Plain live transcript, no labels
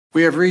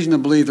We have reason to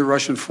believe the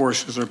Russian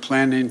forces are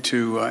planning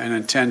to and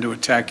intend to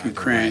attack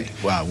Ukraine.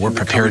 Wow, we're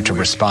prepared to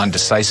respond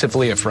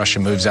decisively if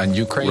Russia moves on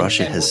Ukraine.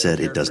 Russia has said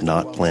it does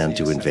not plan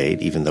to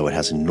invade, even though it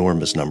has an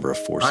enormous number of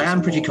forces. I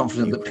am pretty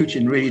confident that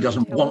Putin really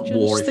doesn't want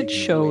war. That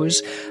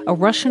shows a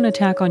Russian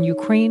attack on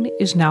Ukraine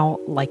is now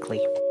likely.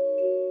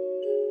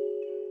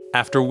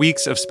 After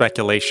weeks of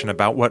speculation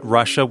about what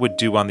Russia would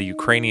do on the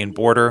Ukrainian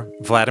border,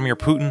 Vladimir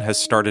Putin has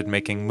started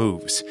making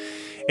moves.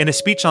 In a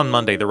speech on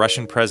Monday, the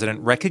Russian president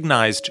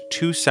recognized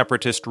two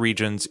separatist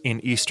regions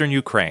in eastern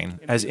Ukraine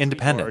as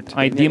independent.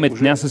 I deem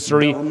it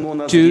necessary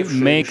to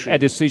make a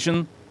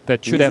decision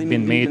that should have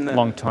been made a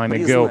long time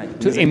ago,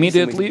 to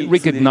immediately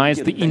recognize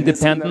the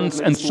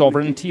independence and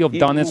sovereignty of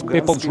Donetsk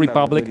People's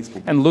Republic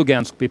and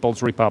Lugansk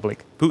People's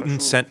Republic.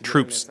 Putin sent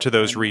troops to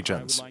those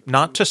regions,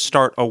 not to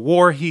start a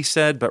war, he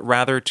said, but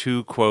rather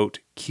to, quote,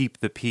 keep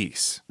the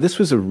peace. This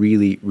was a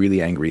really,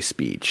 really angry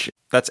speech.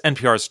 That's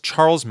NPR's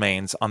Charles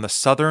Maynes on the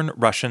southern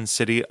Russian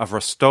city of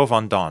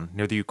Rostov-on-Don,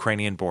 near the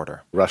Ukrainian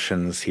border.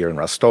 Russians here in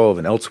Rostov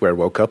and elsewhere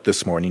woke up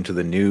this morning to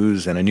the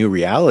news and a new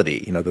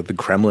reality, that the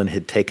Kremlin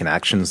had taken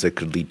actions that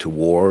could lead to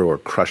war or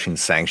crushing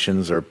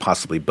sanctions or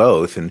possibly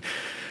both. And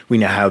we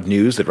now have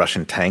news that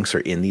Russian tanks are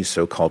in these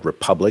so-called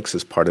republics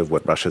as part of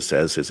what Russia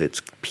says is its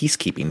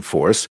peacekeeping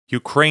force.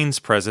 Ukraine's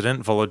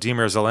President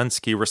Volodymyr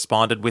Zelensky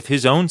responded with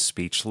his own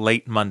speech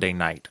late Monday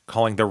night,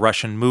 calling the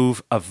Russian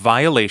move a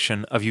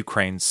violation of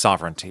Ukraine's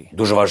sovereignty.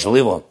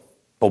 Zelensky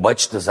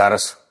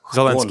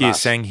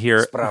is saying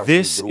here,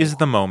 this is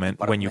the moment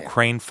when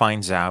Ukraine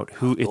finds out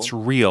who its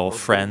real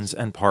friends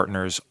and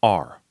partners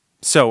are.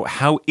 So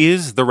how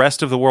is the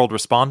rest of the world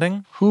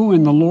responding? Who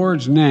in the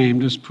Lord's name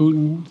does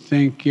Putin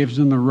think gives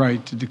him the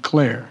right to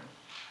declare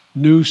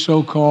new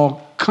so-called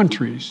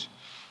countries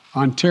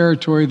on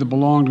territory that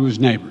belong to his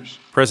neighbors?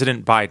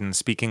 President Biden,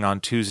 speaking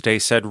on Tuesday,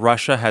 said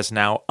Russia has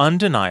now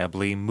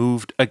undeniably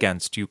moved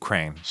against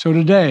Ukraine. So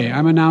today,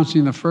 I'm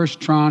announcing the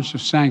first tranche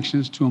of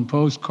sanctions to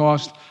impose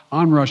costs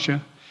on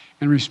Russia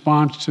in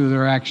response to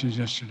their actions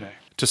yesterday.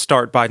 To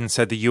start, Biden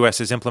said the U.S.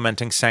 is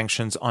implementing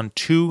sanctions on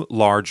two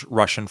large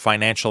Russian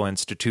financial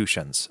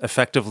institutions,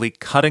 effectively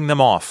cutting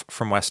them off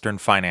from Western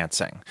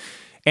financing.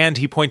 And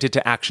he pointed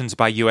to actions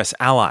by U.S.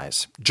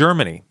 allies.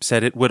 Germany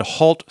said it would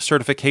halt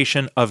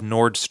certification of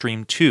Nord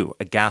Stream 2,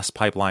 a gas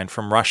pipeline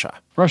from Russia.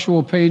 Russia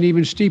will pay an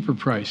even steeper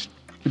price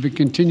if it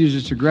continues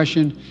its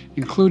aggression,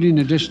 including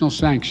additional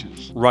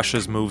sanctions.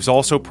 Russia's moves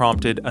also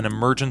prompted an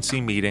emergency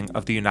meeting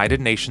of the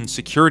United Nations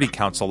Security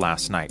Council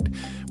last night,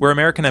 where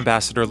American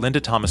Ambassador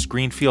Linda Thomas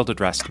Greenfield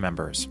addressed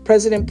members.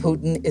 President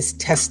Putin is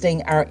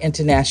testing our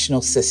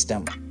international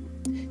system.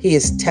 He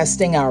is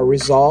testing our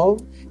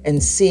resolve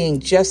and seeing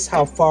just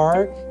how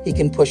far he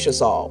can push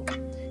us all.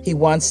 He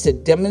wants to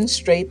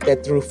demonstrate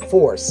that through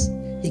force,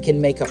 he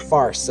can make a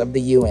farce of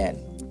the UN.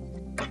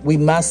 We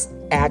must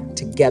act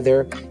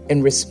together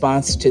in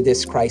response to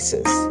this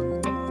crisis.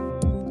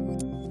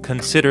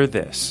 Consider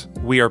this.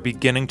 We are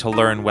beginning to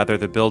learn whether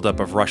the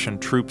buildup of Russian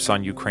troops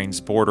on Ukraine's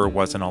border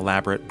was an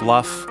elaborate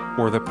bluff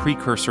or the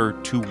precursor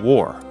to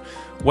war.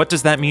 What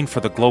does that mean for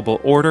the global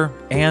order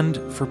and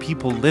for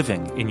people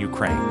living in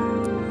Ukraine?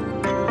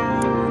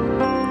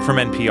 From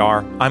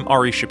NPR, I'm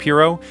Ari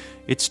Shapiro.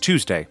 It's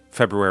Tuesday,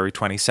 February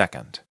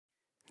 22nd.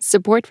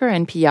 Support for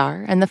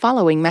NPR and the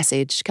following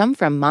message come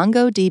from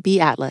MongoDB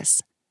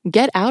Atlas.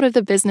 Get out of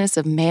the business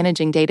of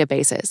managing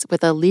databases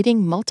with a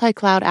leading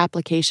multi-cloud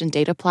application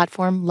data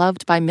platform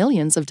loved by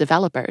millions of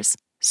developers.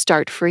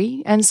 Start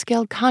free and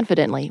scale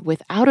confidently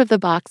with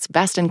out-of-the-box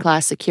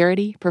best-in-class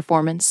security,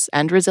 performance,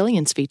 and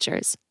resilience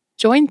features.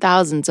 Join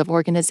thousands of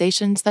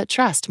organizations that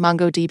trust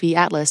MongoDB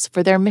Atlas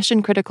for their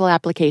mission-critical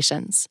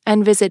applications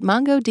and visit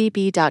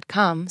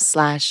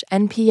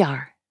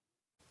mongodb.com/NPR.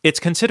 It's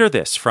Consider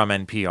This from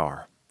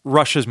NPR.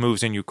 Russia's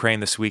moves in Ukraine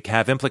this week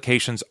have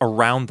implications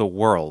around the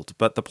world,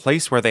 but the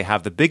place where they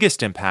have the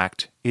biggest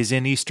impact is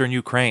in eastern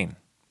Ukraine.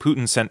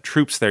 Putin sent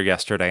troops there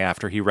yesterday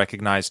after he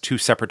recognized two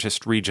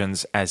separatist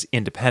regions as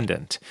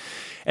independent.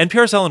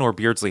 NPR's Eleanor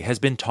Beardsley has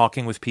been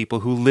talking with people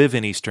who live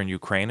in eastern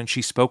Ukraine, and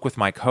she spoke with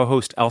my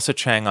co-host Elsa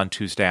Chang on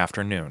Tuesday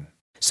afternoon.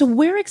 So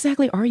where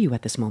exactly are you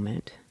at this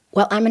moment?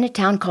 Well, I'm in a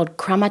town called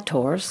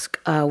Kramatorsk,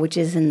 which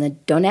is in the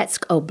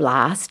Donetsk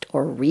Oblast,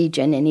 or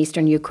region, in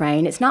eastern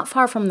Ukraine. It's not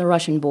far from the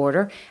Russian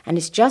border, and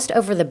it's just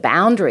over the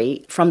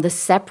boundary from the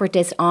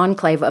separatist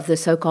enclave of the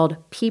so-called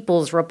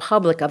People's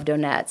Republic of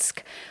Donetsk.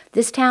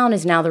 This town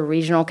is now the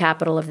regional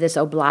capital of this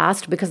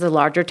oblast because the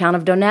larger town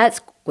of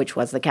Donetsk, which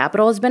was the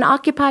capital, has been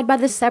occupied by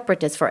the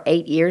separatists for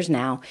 8 years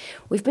now.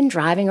 We've been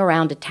driving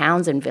around to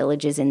towns and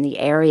villages in the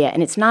area,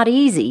 and it's not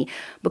easy.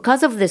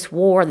 Because of this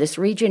war, this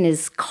region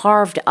is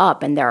carved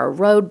up, and there are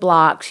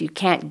roadblocks. You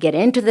can't get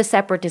into the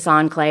separatist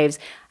enclaves.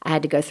 I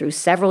had to go through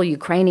several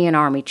Ukrainian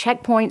army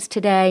checkpoints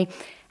today.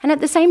 And at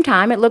the same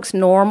time, it looks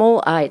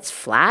normal. It's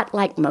flat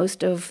like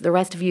most of the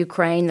rest of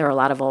Ukraine. There are a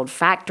lot of old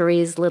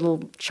factories,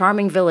 little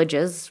charming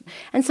villages,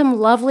 and some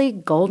lovely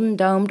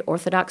golden-domed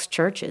Orthodox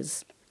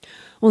churches.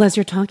 Well, as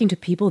you're talking to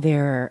people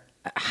there,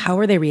 How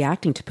are they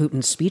reacting to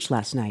Putin's speech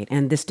last night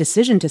and this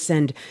decision to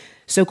send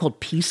so-called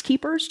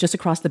peacekeepers just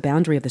across the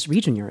boundary of this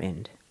region you're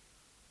in?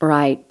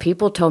 Right.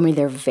 People told me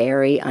they're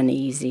very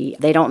uneasy.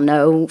 They don't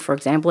know, for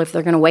example, if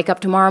they're going to wake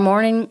up tomorrow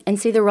morning and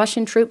see the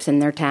Russian troops in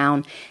their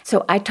town.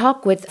 So I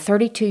talked with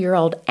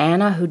 32-year-old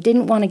Anna, who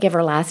didn't want to give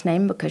her last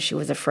name because she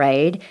was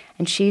afraid,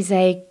 and she's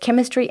a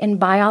chemistry and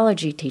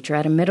biology teacher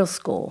at a middle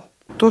school.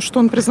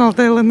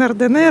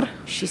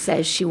 She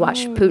says she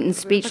watched Putin's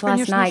speech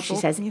last night. She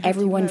says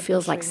everyone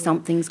feels like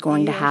something's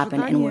going to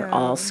happen and we're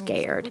all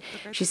scared.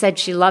 She said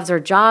she loves her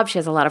job, she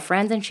has a lot of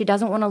friends, and she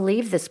doesn't want to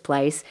leave this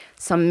place.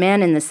 Some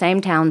men in the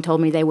same town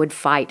told me they would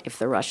fight if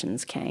the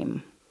Russians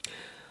came.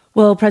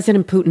 Well,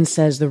 President Putin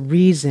says the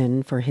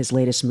reason for his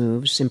latest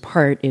moves, in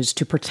part, is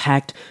to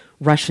protect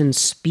Russian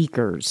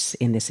speakers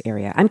in this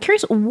area. I'm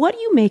curious, what do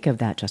you make of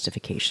that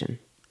justification?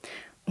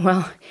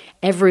 Well,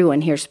 everyone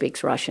here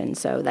speaks Russian,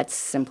 so that's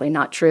simply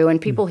not true. And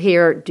people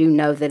here do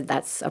know that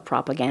that's a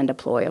propaganda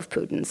ploy of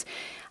Putin's.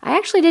 I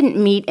actually didn't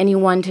meet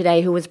anyone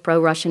today who was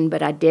pro-Russian,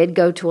 but I did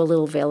go to a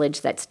little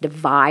village that's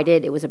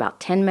divided. It was about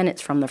 10 minutes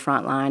from the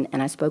front line,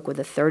 and I spoke with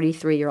a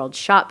 33-year-old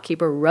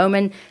shopkeeper,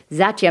 Roman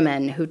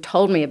Zatyaman, who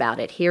told me about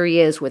it. Here he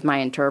is with my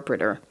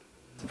interpreter.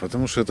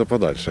 Потому что это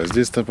подальше. А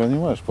здесь-то,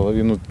 понимаешь,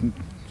 половину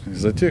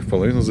за тех,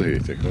 половину за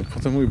этих. Вот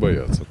потому и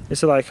боятся.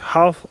 It's like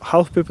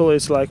half people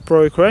is like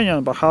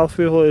pro-Ukrainian, but half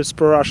people is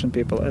pro-Russian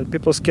people. And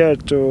people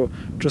scared to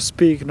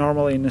speak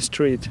normally in the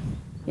street.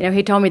 You know,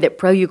 he told me that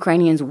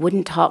pro-Ukrainians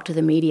wouldn't talk to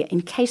the media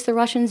in case the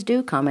Russians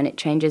do come and it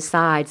changes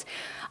sides.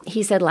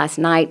 He said last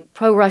night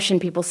pro-Russian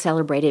people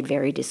celebrated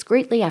very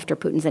discreetly after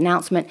Putin's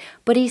announcement,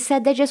 but he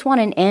said they just want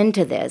an end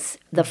to this.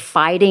 The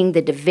fighting,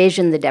 the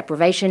division, the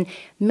deprivation.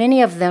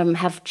 Many of them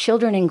have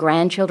children and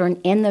grandchildren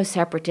in those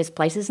separatist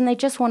places, and they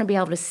just want to be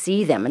able to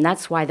see them, and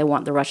that's why they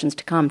want the Russians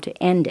to come to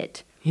end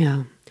it.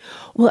 Yeah.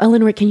 Well,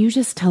 Eleanor, can you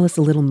just tell us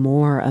a little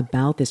more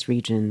about this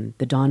region,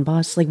 the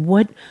Donbass? Like,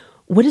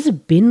 what has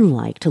it been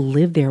like to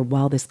live there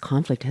while this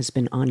conflict has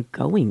been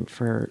ongoing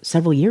for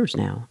several years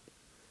now?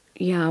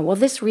 Yeah, well,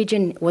 this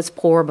region was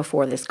poor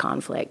before this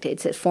conflict.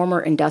 It's a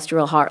former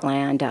industrial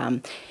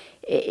heartland.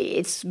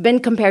 It's been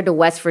compared to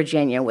West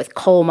Virginia with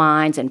coal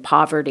mines and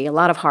poverty, a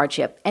lot of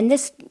hardship. And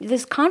this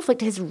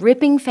conflict is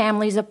ripping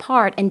families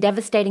apart and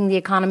devastating the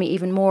economy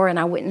even more. And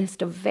I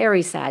witnessed a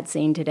very sad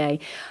scene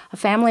today. A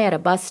family at a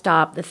bus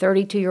stop, the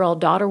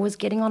 32-year-old daughter was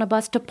getting on a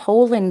bus to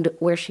Poland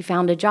where she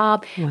found a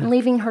job and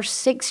leaving her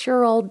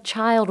 6-year-old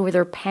child with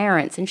her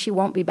parents, and she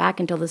won't be back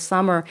until the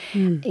summer.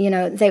 You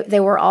know, they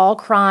were all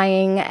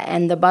crying,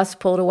 and the bus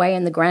pulled away,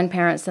 and the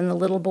grandparents and the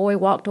little boy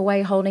walked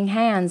away holding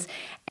hands.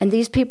 And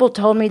these people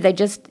told me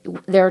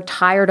they're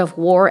tired of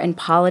war and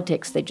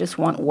politics. They just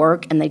want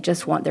work, and they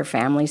just want their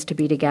families to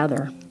be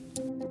together.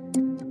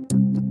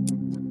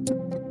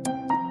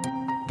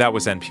 That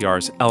was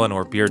NPR's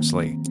Eleanor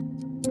Beardsley.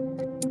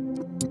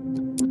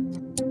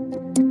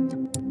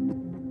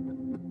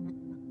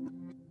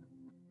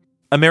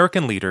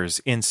 American leaders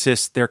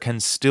insist there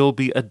can still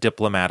be a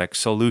diplomatic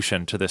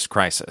solution to this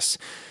crisis.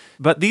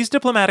 But these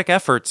diplomatic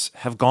efforts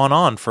have gone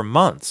on for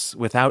months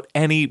without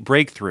any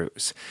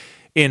breakthroughs.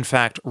 In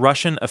fact,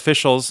 Russian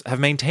officials have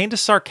maintained a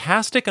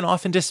sarcastic and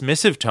often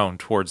dismissive tone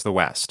towards the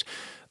West,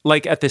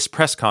 like at this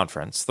press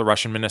conference the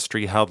Russian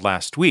ministry held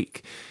last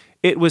week.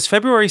 It was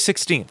February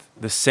 16th,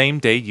 the same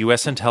day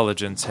U.S.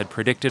 intelligence had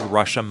predicted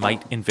Russia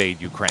might invade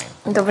Ukraine.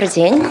 Добрый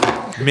день.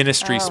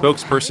 Ministry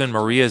spokesperson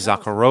Maria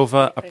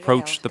Zakharova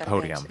approached the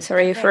podium.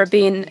 Sorry for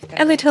being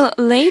a little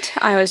late.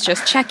 I was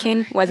just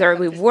checking whether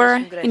we were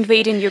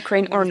invading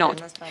Ukraine or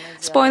not.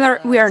 Spoiler,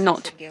 we are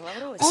not.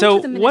 So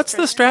what's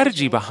the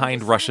strategy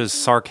behind Russia's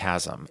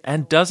sarcasm?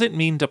 And does it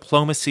mean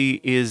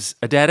diplomacy is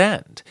a dead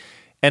end?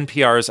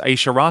 NPR's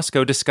Aisha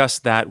Roscoe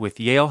discussed that with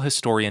Yale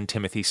historian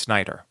Timothy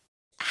Snyder.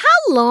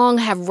 How long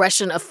have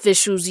Russian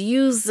officials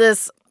used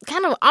this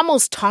kind of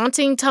almost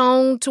taunting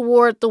tone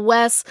toward the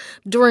West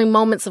during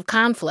moments of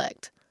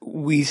conflict?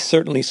 We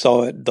certainly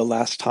saw it the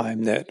last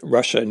time that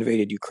Russia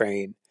invaded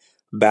Ukraine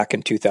back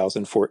in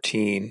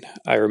 2014.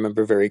 I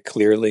remember very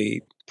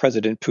clearly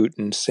President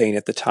Putin saying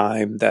at the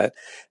time that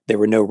there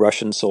were no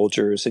Russian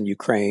soldiers in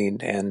Ukraine,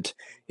 and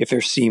if there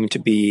seemed to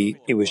be,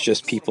 it was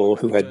just people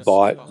who had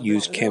bought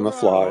used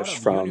camouflage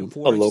from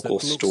a local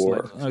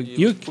store.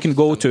 You can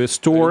go to a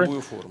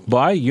store,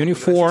 buy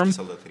uniform.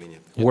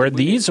 Were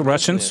these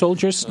Russian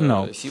soldiers?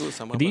 No.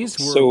 These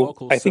were so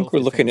I think we're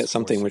looking at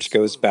something which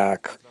goes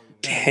back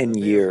 10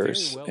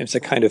 years. It's a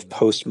kind of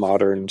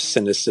postmodern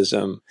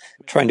cynicism,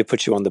 trying to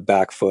put you on the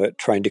back foot,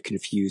 trying to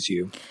confuse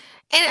you.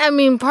 And I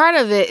mean, part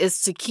of it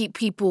is to keep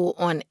people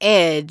on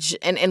edge.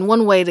 And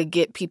one way to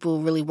get people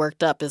really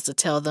worked up is to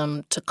tell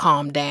them to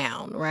calm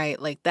down, right?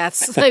 Like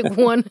that's like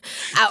one,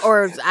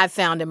 I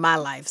found in my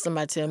life,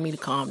 somebody tell me to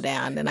calm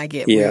down and I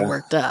get real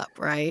worked up,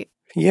 right?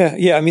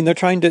 Yeah. I mean,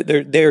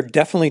 they're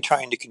definitely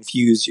trying to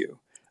confuse you.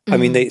 I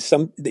mean, there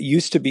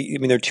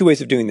are two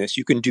ways of doing this.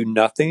 You can do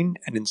nothing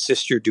and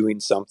insist you're doing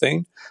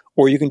something,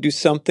 or you can do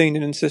something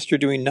and insist you're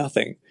doing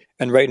nothing.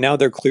 And right now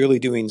they're clearly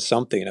doing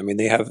something. I mean,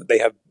 they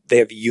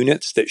have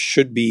units that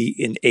should be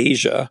in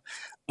Asia,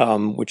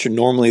 which are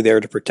normally there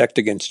to protect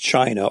against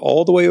China,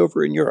 all the way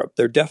over in Europe.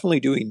 They're definitely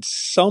doing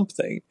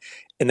something.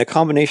 And the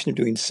combination of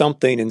doing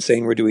something and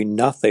saying we're doing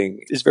nothing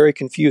is very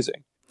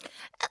confusing.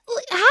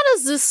 How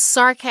does this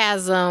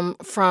sarcasm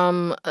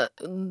from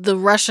the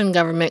Russian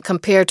government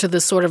compare to the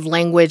sort of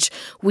language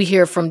we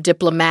hear from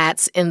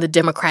diplomats in the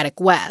democratic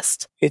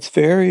West? It's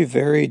very,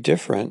 very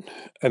different.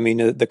 I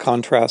mean, the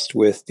contrast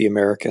with the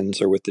Americans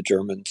or with the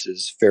Germans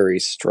is very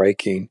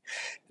striking.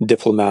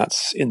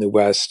 Diplomats in the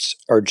West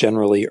are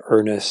generally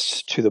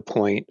earnest to the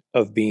point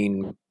of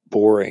being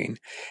boring.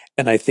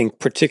 And I think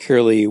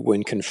particularly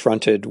when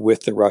confronted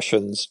with the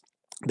Russians,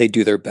 they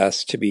do their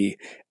best to be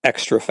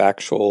extra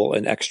factual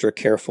and extra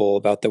careful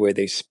about the way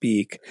they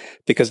speak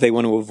because they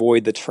want to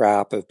avoid the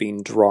trap of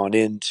being drawn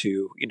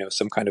into,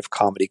 some kind of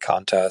comedy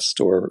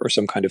contest or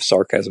some kind of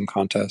sarcasm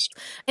contest.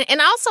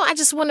 And also, I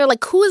just wonder,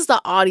 who is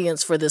the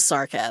audience for this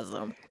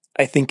sarcasm?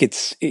 I think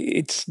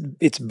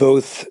it's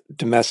both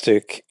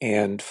domestic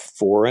and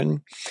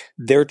foreign.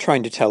 They're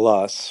trying to tell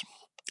us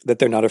that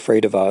they're not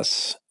afraid of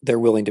us. They're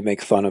willing to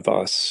make fun of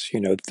us.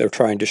 They're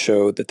trying to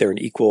show that they're an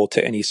equal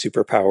to any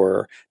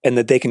superpower and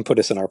that they can put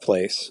us in our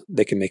place.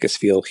 They can make us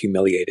feel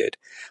humiliated.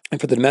 And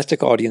for the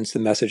domestic audience, the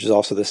message is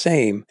also the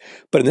same.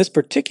 But in this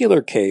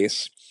particular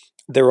case,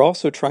 they're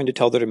also trying to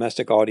tell the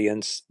domestic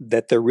audience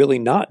that they're really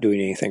not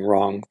doing anything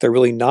wrong. They're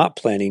really not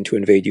planning to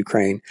invade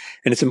Ukraine.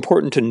 And it's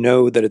important to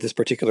know that at this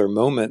particular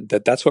moment,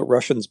 that's what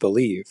Russians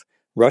believe.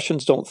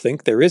 Russians don't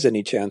think there is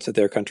any chance that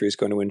their country is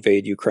going to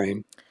invade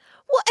Ukraine.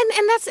 Well,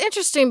 and that's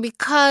interesting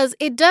because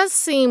it does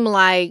seem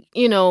like,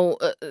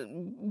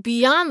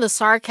 beyond the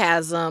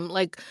sarcasm,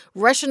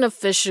 Russian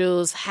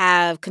officials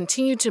have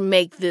continued to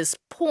make this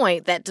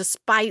point that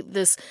despite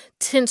this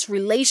tense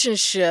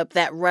relationship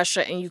that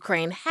Russia and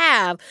Ukraine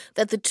have,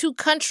 that the two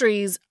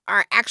countries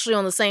are actually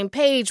on the same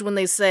page when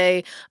they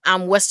say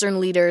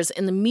Western leaders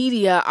in the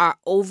media are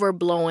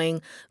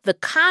overblowing the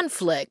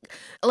conflict.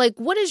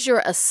 What is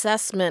your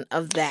assessment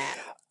of that?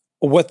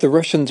 What the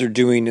Russians are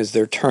doing is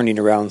they're turning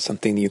around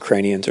something the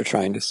Ukrainians are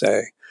trying to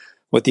say.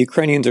 What the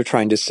Ukrainians are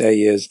trying to say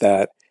is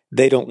that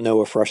they don't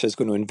know if Russia is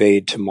going to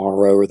invade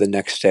tomorrow or the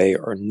next day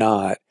or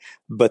not,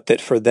 but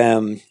that for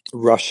them,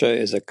 Russia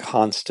is a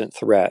constant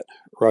threat.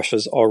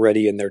 Russia's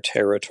already in their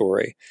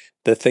territory.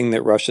 The thing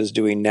that Russia's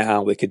doing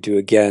now, we could do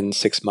again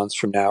 6 months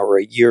from now or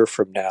a year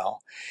from now.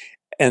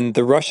 And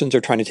the Russians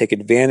are trying to take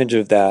advantage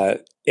of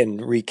that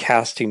and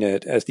recasting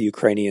it as the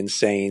Ukrainians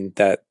saying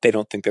that they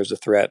don't think there's a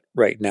threat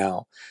right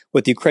now.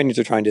 What the Ukrainians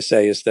are trying to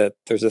say is that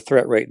there's a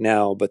threat right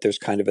now, but there's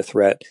kind of a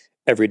threat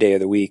every day of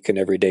the week and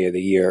every day of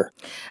the year.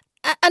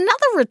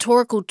 Another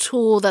rhetorical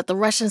tool that the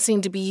Russians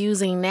seem to be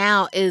using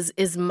now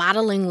is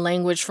modeling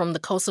language from the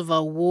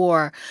Kosovo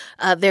War.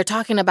 They're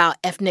talking about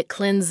ethnic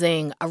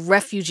cleansing, a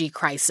refugee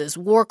crisis,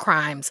 war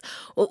crimes.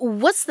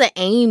 What's the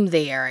aim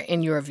there,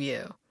 in your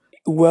view?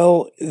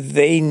 Well,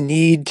 they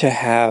need to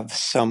have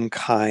some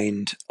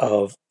kind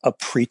of a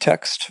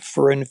pretext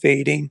for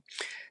invading.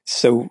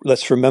 So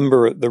let's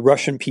remember the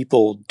Russian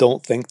people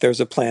don't think there's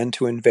a plan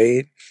to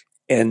invade.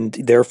 And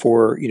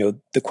therefore,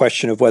 the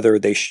question of whether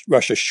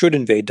Russia should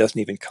invade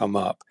doesn't even come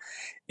up.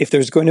 If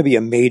there's going to be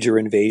a major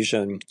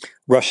invasion,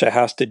 Russia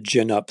has to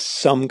gin up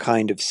some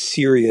kind of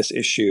serious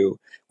issue,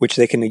 which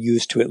they can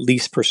use to at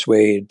least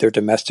persuade their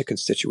domestic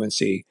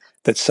constituency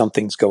that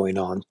something's going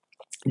on.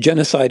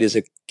 Genocide is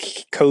a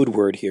code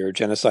word here.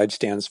 Genocide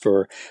stands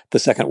for the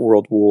Second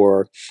World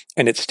War,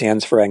 and it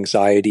stands for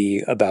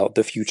anxiety about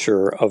the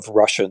future of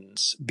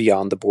Russians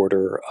beyond the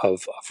border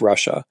of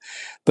Russia.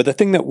 But the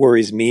thing that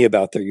worries me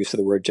about their use of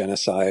the word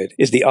genocide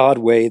is the odd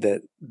way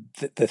that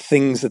the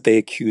things that they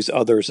accuse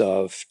others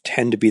of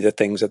tend to be the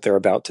things that they're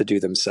about to do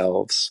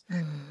themselves.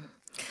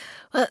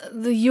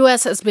 The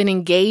U.S. has been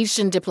engaged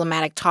in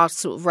diplomatic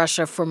talks with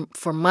Russia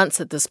for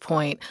months at this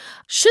point.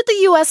 Should the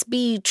U.S.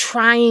 be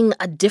trying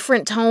a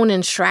different tone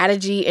and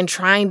strategy in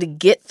trying to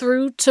get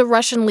through to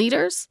Russian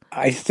leaders?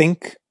 I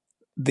think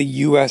the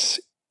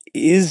U.S.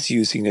 is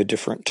using a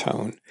different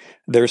tone.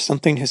 There's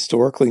something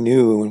historically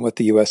new in what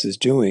the U.S. is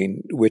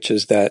doing, which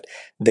is that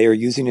they are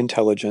using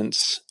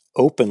intelligence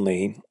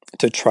openly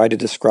to try to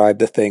describe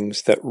the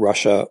things that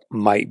Russia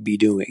might be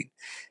doing.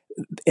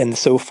 And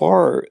so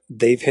far,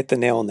 they've hit the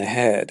nail on the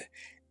head.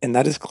 And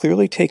that has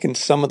clearly taken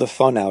some of the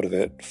fun out of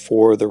it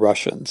for the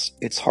Russians.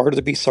 It's hard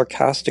to be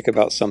sarcastic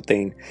about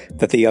something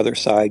that the other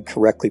side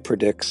correctly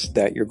predicts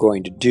that you're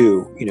going to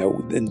do,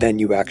 and then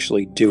you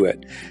actually do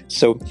it.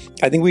 So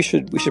I think we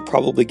should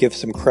probably give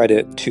some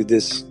credit to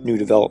this new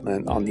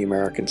development on the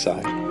American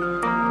side.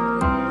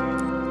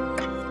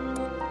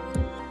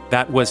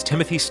 That was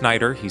Timothy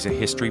Snyder. He's a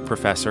history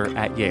professor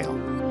at Yale.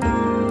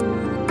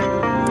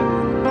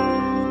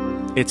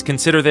 It's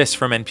Consider This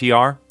from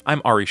NPR.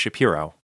 I'm Ari Shapiro.